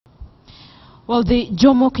Well, the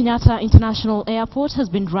Jomo Kenyatta International Airport has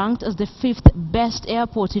been ranked as the 5th best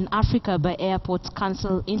airport in Africa by Airports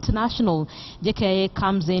Council International. JKIA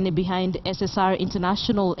comes in behind SSR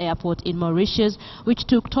International Airport in Mauritius, which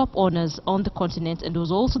took top honors on the continent and was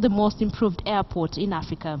also the most improved airport in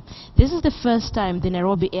Africa. This is the first time the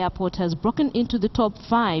Nairobi airport has broken into the top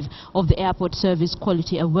 5 of the Airport Service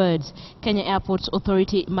Quality Awards. Kenya Airports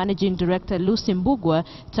Authority Managing Director Lucy Mbugua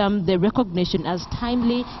termed the recognition as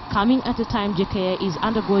timely, coming at a time JKIA is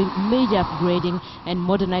undergoing major upgrading and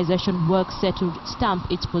modernization work set to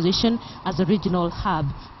stamp its position as a regional hub.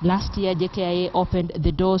 Last year, JKIA opened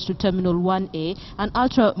the doors to Terminal 1A, an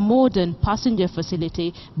ultra-modern passenger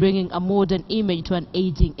facility, bringing a modern image to an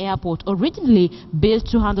aging airport. Originally built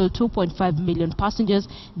to handle 2.5 million passengers,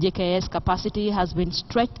 JKIA's capacity has been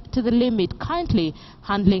stretched to the limit, currently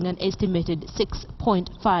handling an estimated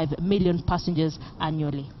 6.5 million passengers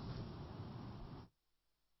annually.